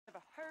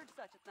heard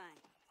such a thing.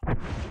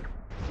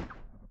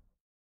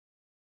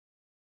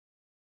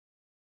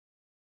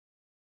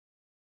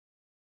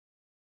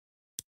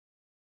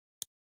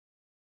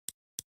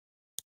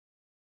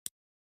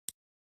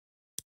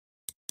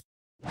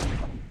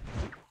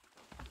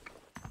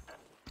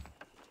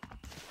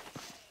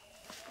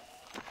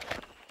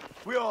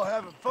 We all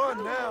having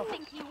fun now. I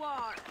think you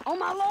are. Oh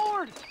my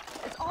lord!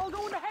 It's all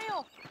going to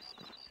hell!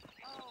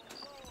 Oh, Lord.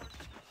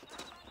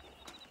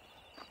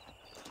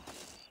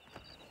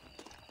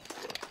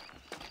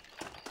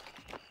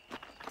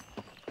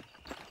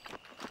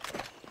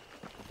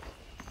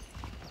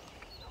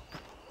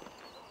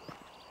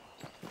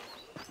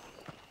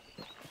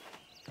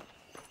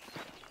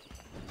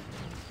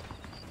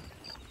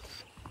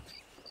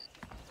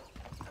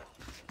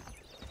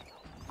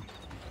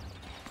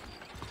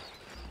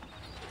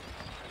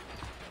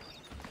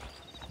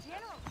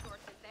 General store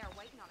says they are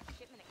waiting on a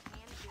shipment of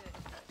canned goods.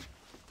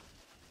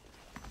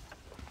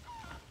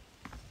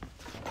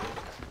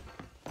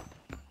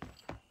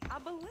 I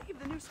believe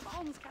the new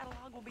Spalding's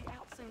catalog will be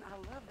out soon. I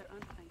love their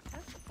underthings.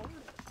 Just support it.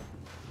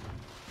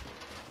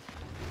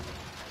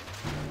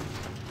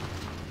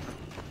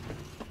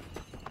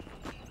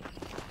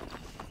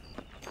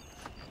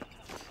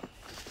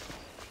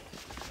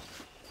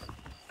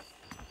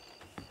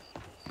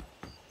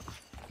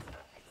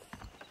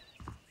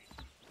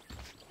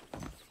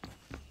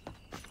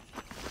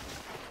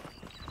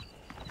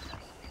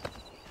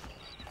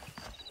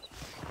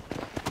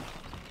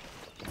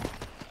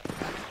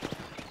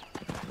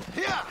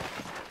 Yeah!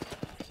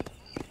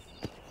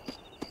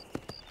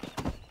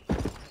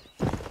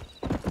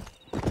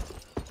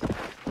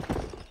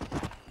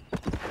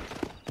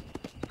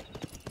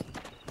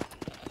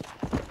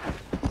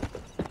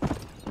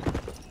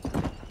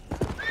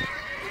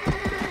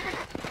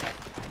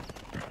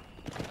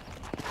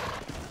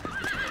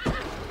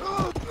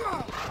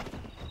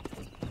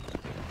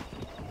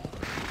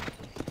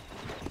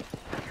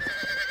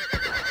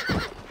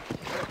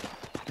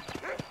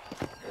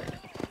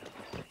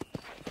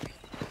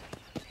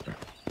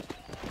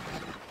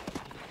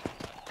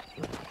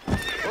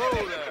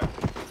 Whoa there!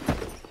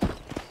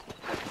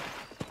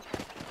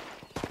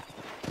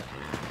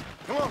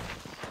 Come on!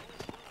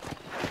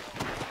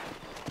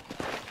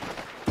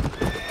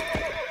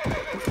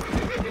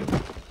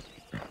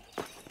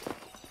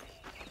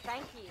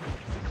 Thank you.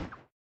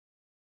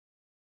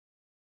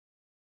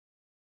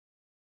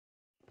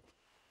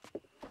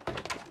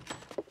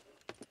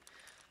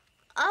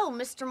 Oh,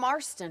 Mr.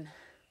 Marston.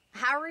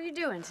 How are you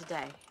doing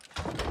today?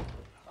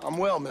 I'm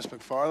well, Miss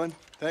Macfarlane.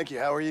 Thank you.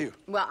 How are you?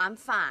 Well, I'm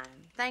fine.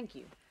 Thank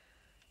you.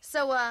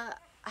 So,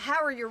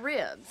 how are your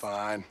ribs?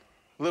 Fine.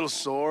 A little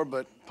sore,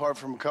 but apart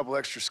from a couple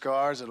extra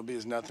scars, it'll be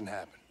as nothing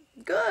happened.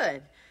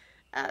 Good.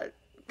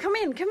 Come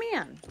in, come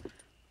in.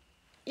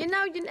 You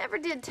know, you never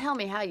did tell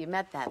me how you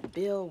met that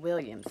Bill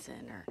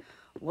Williamson or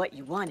what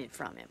you wanted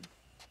from him.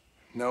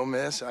 No,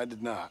 miss, I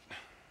did not.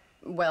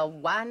 Well,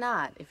 why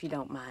not, if you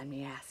don't mind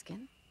me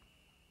asking?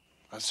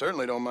 I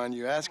certainly don't mind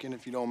you asking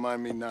if you don't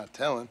mind me not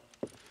telling.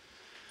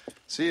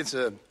 See, it's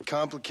a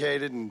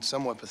complicated and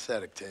somewhat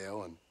pathetic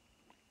tale, and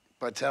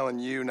by telling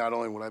you, not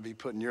only would I be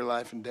putting your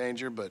life in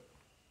danger, but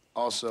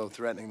also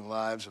threatening the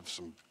lives of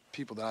some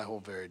people that I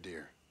hold very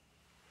dear.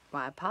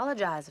 Well, I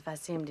apologize if I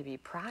seem to be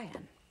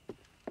prying.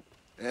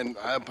 And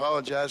I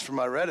apologize for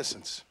my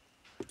reticence.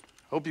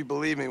 Hope you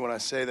believe me when I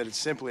say that it's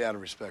simply out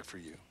of respect for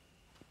you.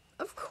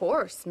 Of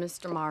course,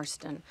 Mr.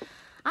 Marston.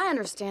 I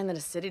understand that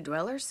a city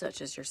dweller such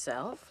as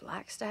yourself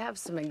likes to have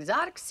some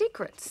exotic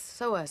secrets,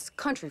 so us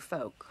country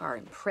folk are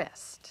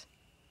impressed.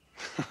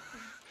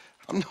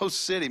 I'm no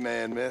city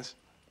man, miss.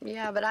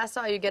 Yeah, but I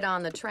saw you get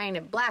on the train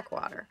at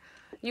Blackwater.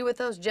 You with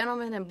those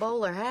gentlemen in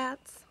bowler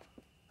hats?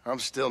 I'm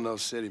still no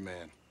city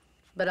man.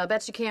 But I'll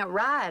bet you can't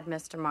ride,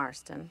 Mr.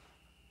 Marston.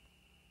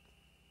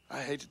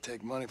 I hate to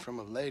take money from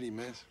a lady,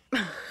 miss.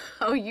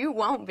 Oh, you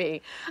won't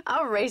be.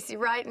 I'll race you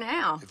right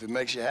now. If it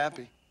makes you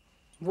happy.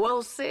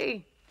 We'll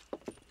see.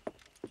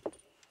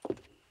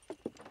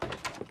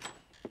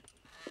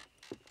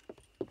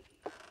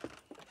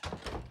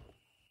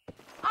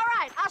 All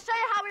right, I'll show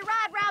you how we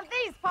ride round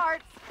these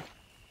parts.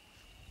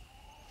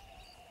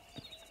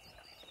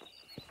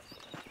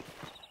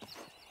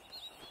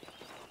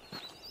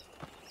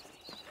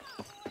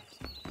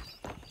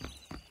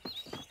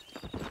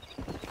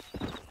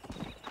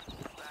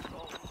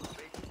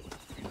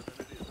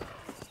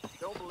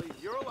 Don't believe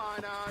your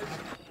line eyes.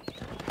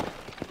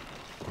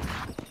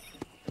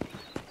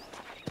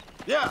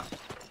 Yeah.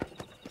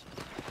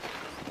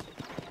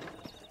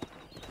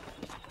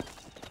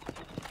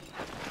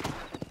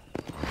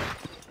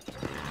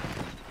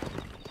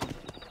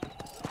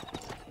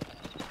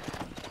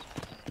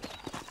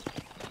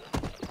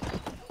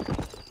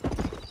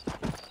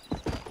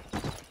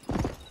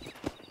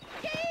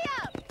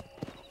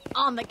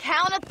 On the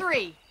count of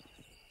 3.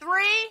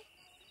 3,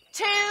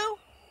 2,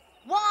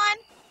 1,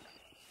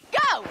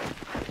 go!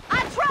 I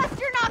trust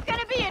you're not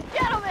gonna be a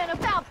gentleman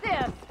about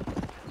this.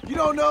 You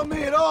don't know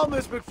me at all,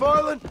 Miss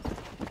Macfarlane.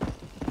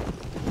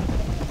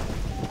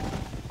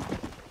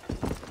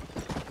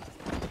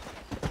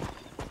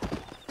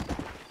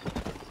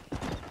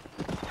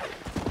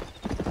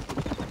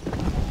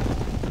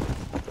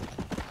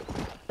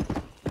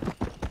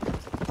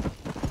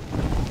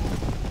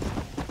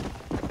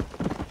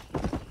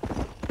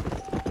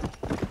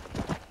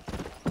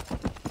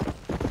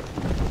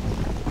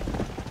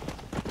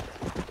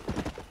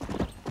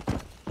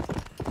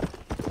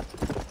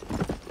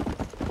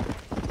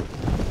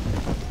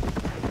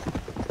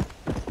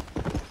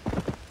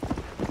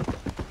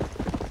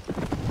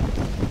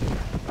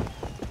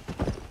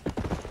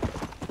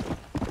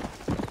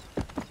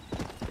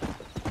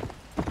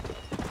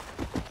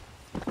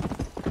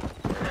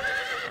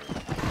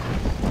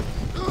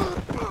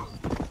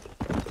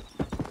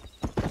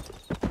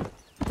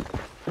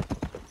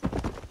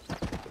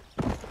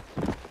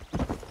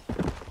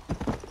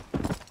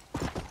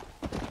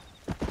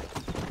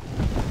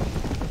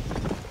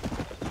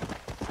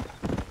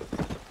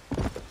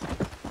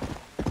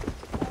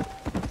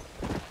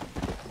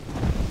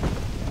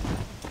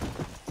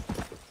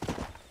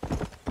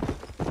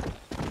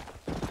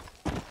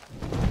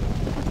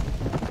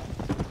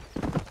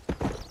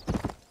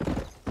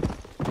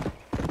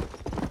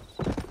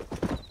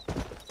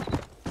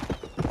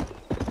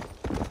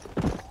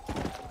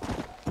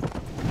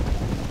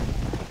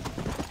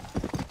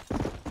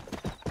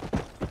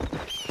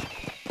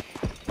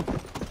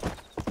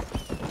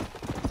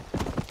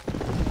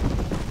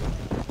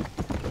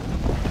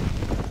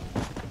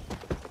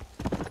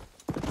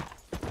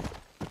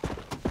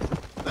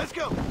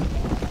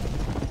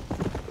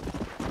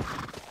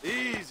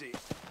 Easy.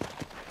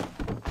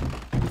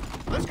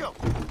 Let's go.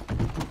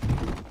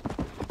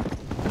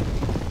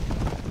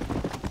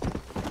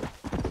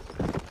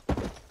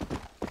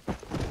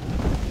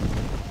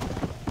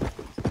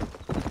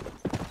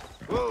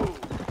 Whoa.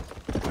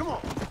 Come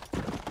on.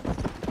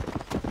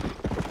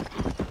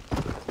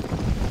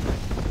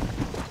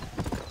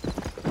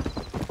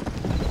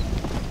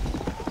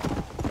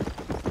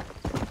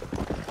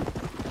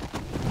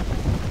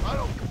 I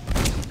don't...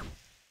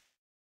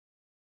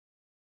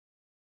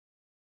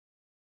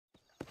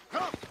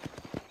 Come.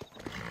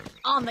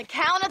 On the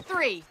count of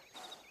 3.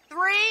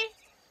 3,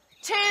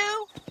 2,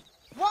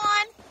 1,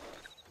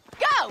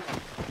 go!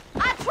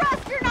 I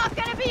trust you're not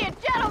gonna be a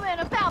gentleman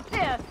about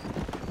this!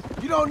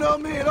 You don't know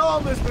me at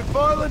all, Miss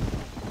Macfarlane.